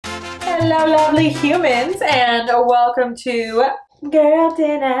Hello, lovely humans, and welcome to Girl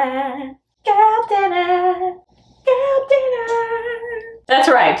Dinner, Girl Dinner, Girl Dinner. That's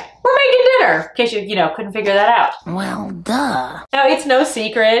right, we're making dinner, in case you couldn't figure that out. Well, duh. Now, it's no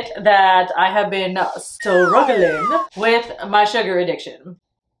secret that I have been struggling with my sugar addiction.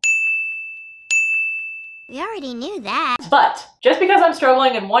 We already knew that. But just because I'm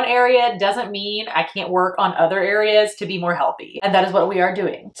struggling in one area doesn't mean I can't work on other areas to be more healthy. And that is what we are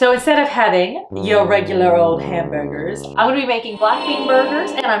doing. So instead of having your regular old hamburgers, I'm gonna be making black bean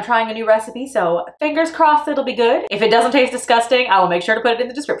burgers, and I'm trying a new recipe, so fingers crossed it'll be good. If it doesn't taste disgusting, I will make sure to put it in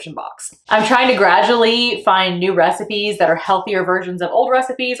the description box. I'm trying to gradually find new recipes that are healthier versions of old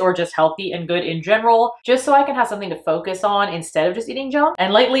recipes, or just healthy and good in general, just so I can have something to focus on instead of just eating junk.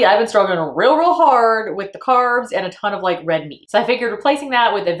 And lately I've been struggling real hard with the carbs and a ton of like red meat. So I figured replacing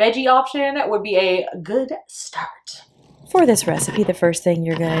that with a veggie option would be a good start. For this recipe, the first thing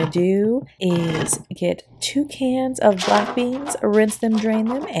you're gonna do is get 2 cans of black beans, rinse them, drain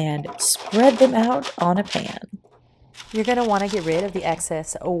them, and spread them out on a pan. You're gonna wanna get rid of the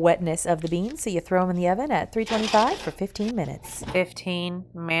excess wetness of the beans, so you throw them in the oven at 325 for 15 minutes. 15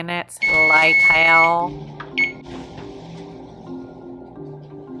 minutes later.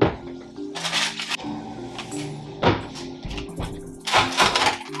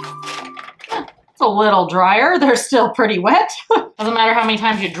 A little drier. They're still pretty wet. Doesn't matter how many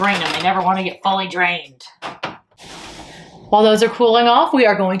times you drain them, they never want to get fully drained. While those are cooling off, we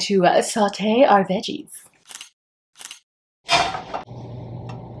are going to saute our veggies.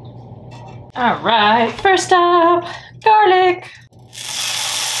 All right, first up, garlic.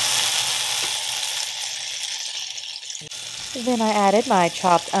 Then I added my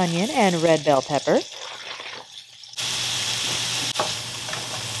chopped onion and red bell pepper.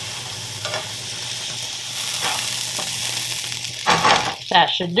 That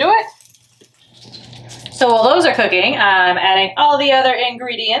should do it. So while those are cooking, I'm adding all the other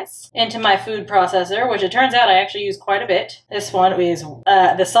ingredients into my food processor, which it turns out I actually use quite a bit. This one is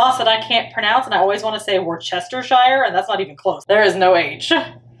the sauce that I can't pronounce, and I always want to say Worcestershire, and that's not even close. There is no H.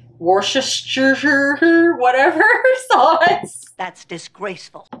 Worcestershire, whatever sauce. That's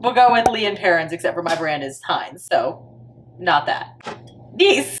disgraceful. We'll go with Lee and Perrins, except for my brand is Heinz, so not that.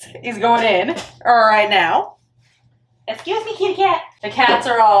 This is going in right now. Excuse me, kitty cat. The cats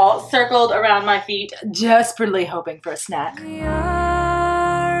are all circled around my feet, desperately hoping for a snack. The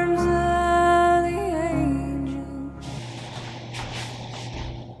arms of the angel.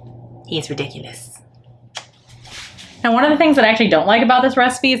 He is ridiculous. Now, one of the things that I actually don't like about this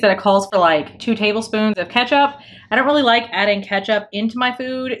recipe is that it calls for like 2 tablespoons of ketchup. I don't really like adding ketchup into my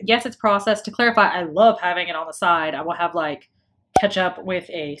food. Yes, it's processed. To clarify, I love having it on the side. I will have like ketchup with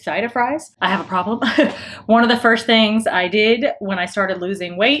a side of fries. I have a problem. One of the first things I did when I started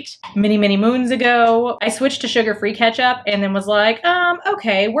losing weight many moons ago, I switched to sugar-free ketchup and then was like,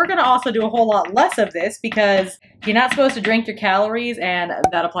 okay, we're gonna also do a whole lot less of this because you're not supposed to drink your calories, and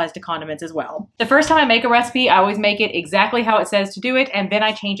that applies to condiments as well. The first time I make a recipe, I always make it exactly how it says to do it, and then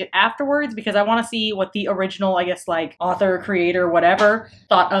I change it afterwards because I want to see what the original, I guess, like author, creator, whatever,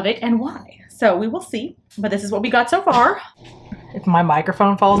 thought of it and why. So we will see, but this is what we got so far. If my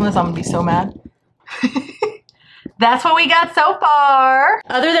microphone falls in this, I'm gonna be so mad. That's what we got so far.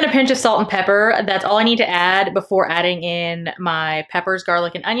 Other than a pinch of salt and pepper, that's all I need to add before adding in my peppers,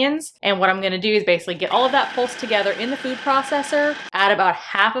 garlic, and onions. And what I'm gonna do is basically get all of that pulsed together in the food processor, add about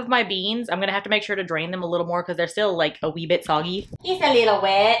half of my beans. I'm gonna have to make sure to drain them a little more because they're still like a wee bit soggy. It's a little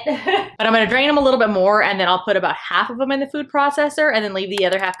wet. But I'm gonna drain them a little bit more, and then I'll put about half of them in the food processor and then leave the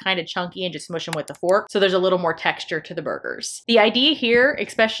other half kind of chunky and just smush them with the fork so there's a little more texture to the burgers. The idea here,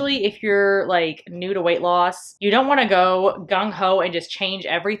 especially if you're like new to weight loss, you don't want to go gung-ho and just change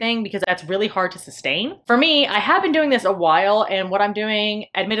everything because that's really hard to sustain. For me, I have been doing this a while, and what I'm doing,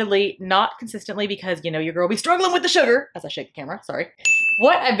 admittedly, not consistently because, your girl be struggling with the sugar, as I shake the camera, sorry.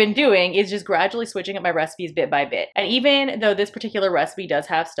 What I've been doing is just gradually switching up my recipes bit by bit. And even though this particular recipe does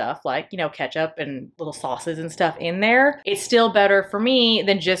have stuff like, ketchup and little sauces and stuff in there, it's still better for me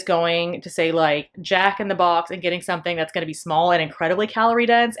than just going to say like Jack in the Box and getting something that's going to be small and incredibly calorie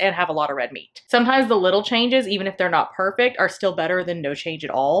dense and have a lot of red meat. Sometimes the little changes, even if they're not perfect, are still better than no change at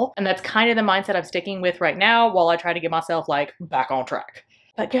all. And that's kind of the mindset I'm sticking with right now while I try to get myself like back on track.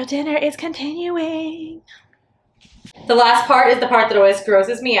 But girl dinner is continuing. The last part is the part that always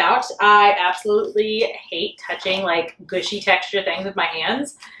grosses me out. I absolutely hate touching like gushy texture things with my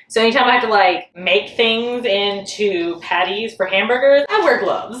hands. So anytime I have to like make things into patties for hamburgers, I wear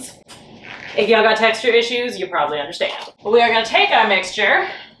gloves. If y'all got texture issues, you probably understand. But we are gonna take our mixture.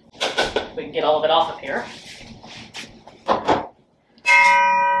 We can get all of it off of here.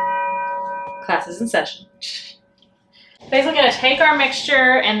 Class is in session. Basically gonna take our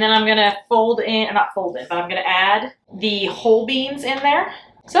mixture and then I'm gonna not fold in, but I'm gonna add the whole beans in there.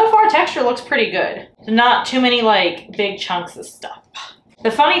 So far, texture looks pretty good. Not too many like big chunks of stuff.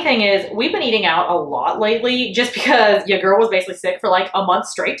 The funny thing is we've been eating out a lot lately just because your girl was basically sick for like a month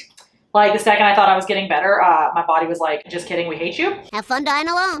straight. Like the second I thought I was getting better, my body was like, just kidding, we hate you. Have fun dying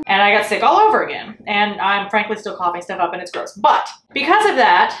alone. And I got sick all over again. And I'm frankly still coughing stuff up and it's gross. But because of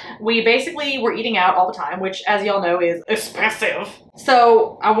that, we basically were eating out all the time, which as y'all know is expensive.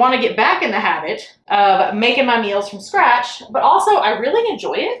 So I want to get back in the habit of making my meals from scratch, but also I really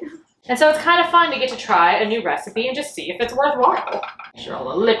enjoy it. And so it's kind of fun to get to try a new recipe and just see if it's worthwhile. Make sure all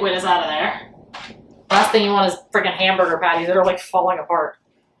the liquid is out of there. Last thing you want is freaking hamburger patties that are like falling apart.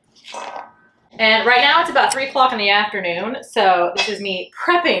 And right now it's about 3 o'clock in the afternoon, so this is me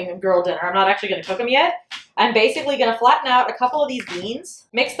prepping girl dinner. I'm not actually going to cook them yet. I'm basically going to flatten out a couple of these beans,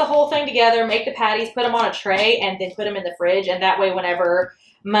 mix the whole thing together, make the patties, put them on a tray, and then put them in the fridge. And that way, whenever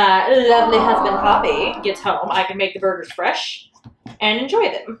my lovely husband Poppy gets home, I can make the burgers fresh and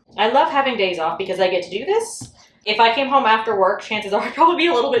enjoy them. I love having days off because I get to do this. If I came home after work, chances are I'd probably be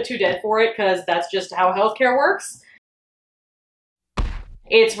a little bit too dead for it because that's just how healthcare works.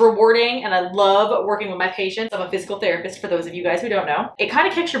 It's rewarding and I love working with my patients. I'm a physical therapist for those of you guys who don't know. It kind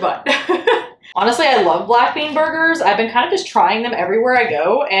of kicks your butt. Honestly, I love black bean burgers. I've been kind of just trying them everywhere I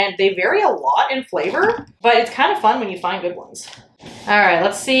go and they vary a lot in flavor, but it's kind of fun when you find good ones. All right,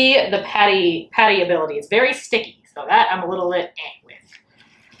 let's see the patty ability. It's very sticky, so that I'm a little bit with.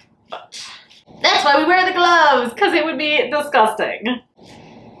 But that's why we wear the gloves, because it would be disgusting.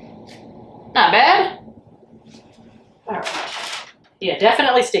 Not bad. All right. Yeah,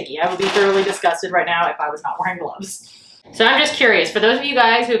 definitely sticky. I would be thoroughly disgusted right now if I was not wearing gloves. So I'm just curious, for those of you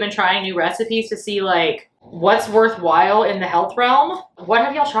guys who have been trying new recipes to see like what's worthwhile in the health realm, what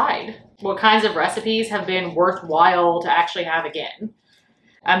have y'all tried? What kinds of recipes have been worthwhile to actually have again?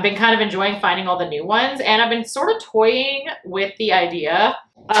 I've been kind of enjoying finding all the new ones, and I've been sort of toying with the idea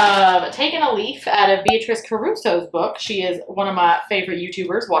of taking a leaf out of Beatrice Caruso's book. She is one of my favorite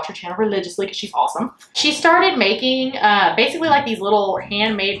YouTubers. Watch her channel religiously because she's awesome. She started making basically like these little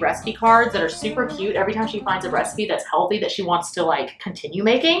handmade recipe cards that are super cute every time she finds a recipe that's healthy that she wants to like continue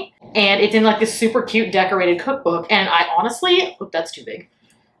making. And it's in like this super cute decorated cookbook. And I honestly, oh, that's too big.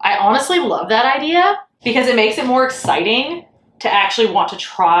 I honestly love that idea because it makes it more exciting to actually want to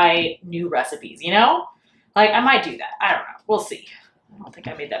try new recipes, you know? Like, I might do that. I don't know. We'll see. I don't think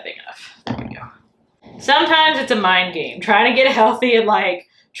I made that big enough. There we go. Sometimes it's a mind game. Trying to get healthy and, like,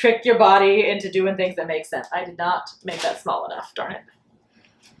 trick your body into doing things that make sense. I did not make that small enough. Darn it.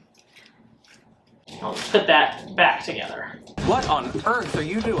 I'll put that back together. What on earth are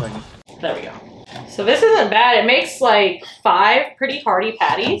you doing? There we go. So this isn't bad. It makes, like, 5 pretty hearty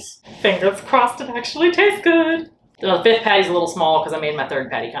patties. Fingers crossed it actually tastes good. The 5th patty's a little small because I made my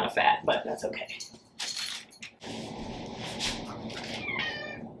 3rd patty kind of fat, but that's okay.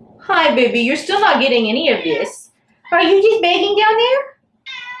 Hi, baby. You're still not getting any of this. Are you just baking down there?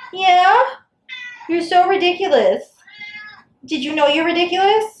 Yeah? You're so ridiculous. Did you know you're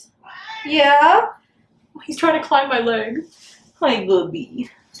ridiculous? Yeah? He's trying to climb my leg. Hi,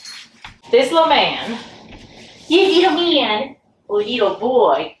 Bubby. This little man. Yes, little man. Oh, little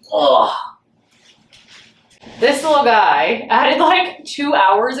boy. Ugh. This little guy, I added like 2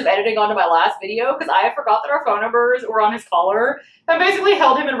 hours of editing onto my last video because I forgot that our phone numbers were on his collar. I basically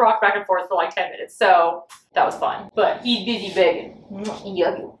held him and rocked back and forth for like 10 minutes, so that was fun. But he's busy begging.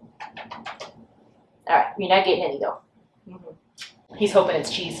 Yummy. Alright, you're not getting any though. He's hoping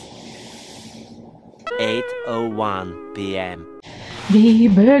it's cheese. 8:01 p.m. The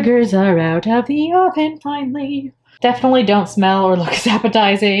burgers are out of the oven finally. Definitely don't smell or look as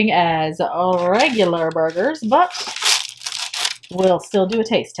appetizing as regular burgers, but we'll still do a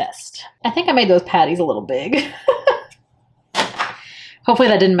taste test. I think I made those patties a little big. Hopefully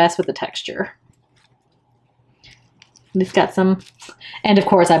that didn't mess with the texture. It's got some, and of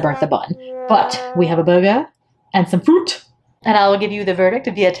course I burnt the bun. But we have a burger and some fruit, and I will give you the verdict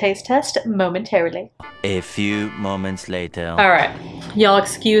via taste test momentarily. A few moments later. All right, y'all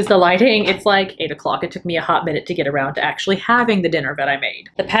excuse the lighting. It's like 8 o'clock. It took me a hot minute to get around to actually having the dinner that I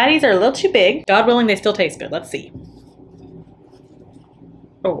made. The patties are a little too big. God willing, they still taste good. Let's see.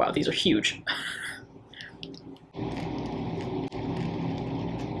 Oh wow, these are huge.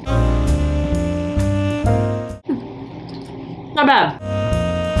 Not bad.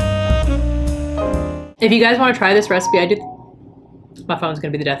 If you guys want to try this recipe, I did. My phone's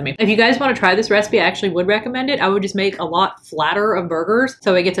gonna be the death of me. If you guys want to try this recipe, I actually would recommend it. I would just make a lot flatter of burgers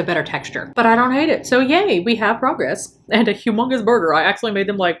so it gets a better texture. But I don't hate it. So yay, we have progress. And a humongous burger. I actually made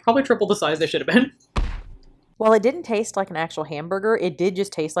them like probably triple the size they should have been. While it didn't taste like an actual hamburger, it did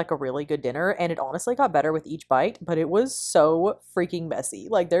just taste like a really good dinner, and it honestly got better with each bite, but it was so freaking messy.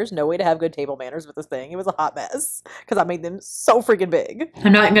 Like, there's no way to have good table manners with this thing. It was a hot mess because I made them so freaking big.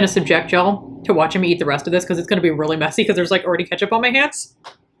 I'm not going to subject y'all to watching me eat the rest of this because it's going to be really messy because there's like already ketchup on my hands.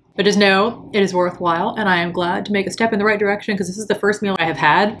 But just know it is worthwhile, and I am glad to make a step in the right direction because this is the first meal I have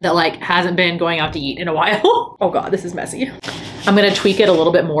had that like hasn't been going out to eat in a while. Oh god, this is messy. I'm gonna tweak it a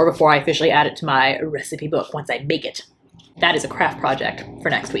little bit more before I officially add it to my recipe book once I make it. That is a craft project for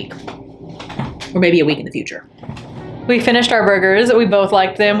next week. Or maybe a week in the future. We finished our burgers. We both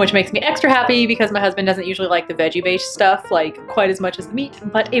liked them, which makes me extra happy because my husband doesn't usually like the veggie-based stuff like quite as much as the meat,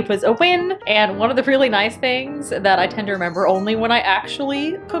 but it was a win. And one of the really nice things that I tend to remember only when I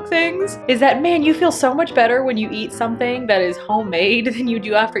actually cook things is that, man, you feel so much better when you eat something that is homemade than you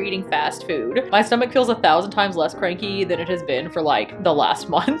do after eating fast food. My stomach feels 1,000 times less cranky than it has been for like the last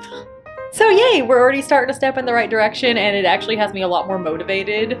month. So yay, we're already starting to step in the right direction, and it actually has me a lot more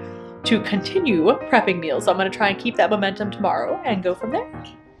motivated to continue prepping meals. So I'm going to try and keep that momentum tomorrow and go from there.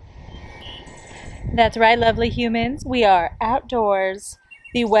 That's right, lovely humans. We are outdoors.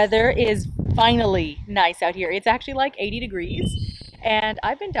 The weather is finally nice out here. It's actually like 80 degrees and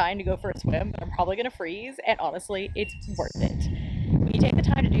I've been dying to go for a swim, but I'm probably going to freeze, and honestly, it's worth it. When you take the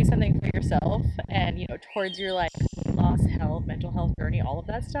time to do something for yourself and, you know, towards your like loss, health, mental health journey, all of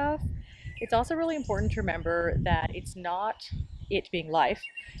that stuff, it's also really important to remember that it's not, it being life,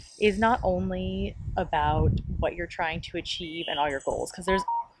 is not only about what you're trying to achieve and all your goals, because there's,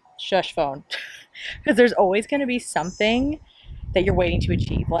 shush phone, because there's always going to be something that you're waiting to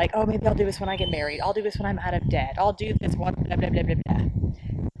achieve. Like, oh, maybe I'll do this when I get married. I'll do this when I'm out of debt. I'll do this one, blah, blah, blah, blah, blah.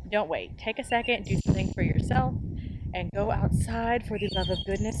 Don't wait. Take a second, do something for yourself, and go outside for the love of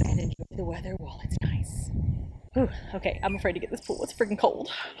goodness and enjoy the weather while it's nice. Whew, okay, I'm afraid to get this pool. It's freaking cold.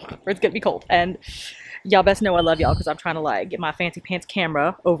 Or it's gonna be cold. And y'all best know I love y'all because I'm trying to like get my fancy pants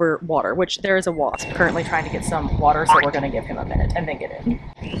camera over water, which there is a wasp currently trying to get some water, so we're gonna give him a minute and then get in.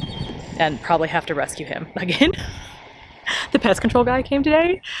 And probably have to rescue him again. The pest control guy came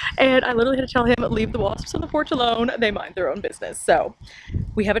today and I literally had to tell him, leave the wasps on the porch alone. They mind their own business. So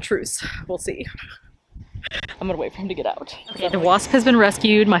we have a truce. We'll see. I'm gonna wait for him to get out. Okay, the wasp has been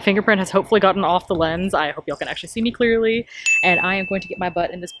rescued. My fingerprint has hopefully gotten off the lens. I hope y'all can actually see me clearly. And I am going to get my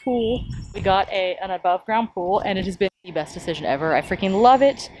butt in this pool. We got an above ground pool and it has been the best decision ever. I freaking love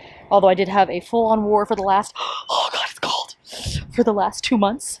it. Although I did have a full-on war for the last, oh god, it's cold, for the last 2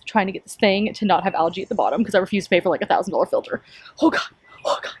 months trying to get this thing to not have algae at the bottom because I refused to pay for like $1,000 filter. Oh god,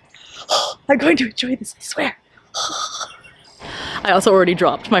 oh god. Oh, I'm going to enjoy this, I swear. I also already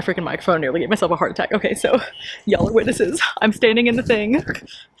dropped my freaking microphone, nearly gave myself a heart attack. Okay, so y'all are witnesses. I'm standing in the thing.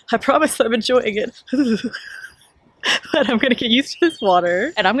 I promise I'm enjoying it. But I'm gonna get used to this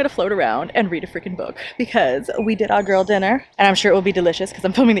water and I'm gonna float around and read a freaking book because we did our girl dinner and I'm sure it will be delicious because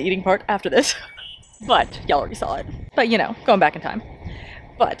I'm filming the eating part after this. But y'all already saw it. But you know, going back in time.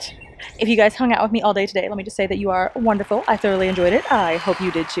 But if you guys hung out with me all day today, let me just say that you are wonderful. I thoroughly enjoyed it. I hope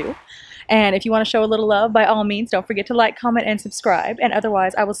you did too. And if you want to show a little love, by all means, don't forget to like, comment, and subscribe. And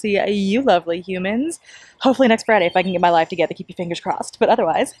otherwise, I will see you lovely humans hopefully next Friday if I can get my life together. Keep your fingers crossed. But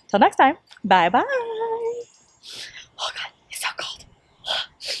otherwise, till next time, bye-bye. Oh, God, it's so cold.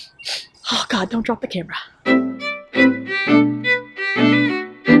 Oh, God, don't drop the camera.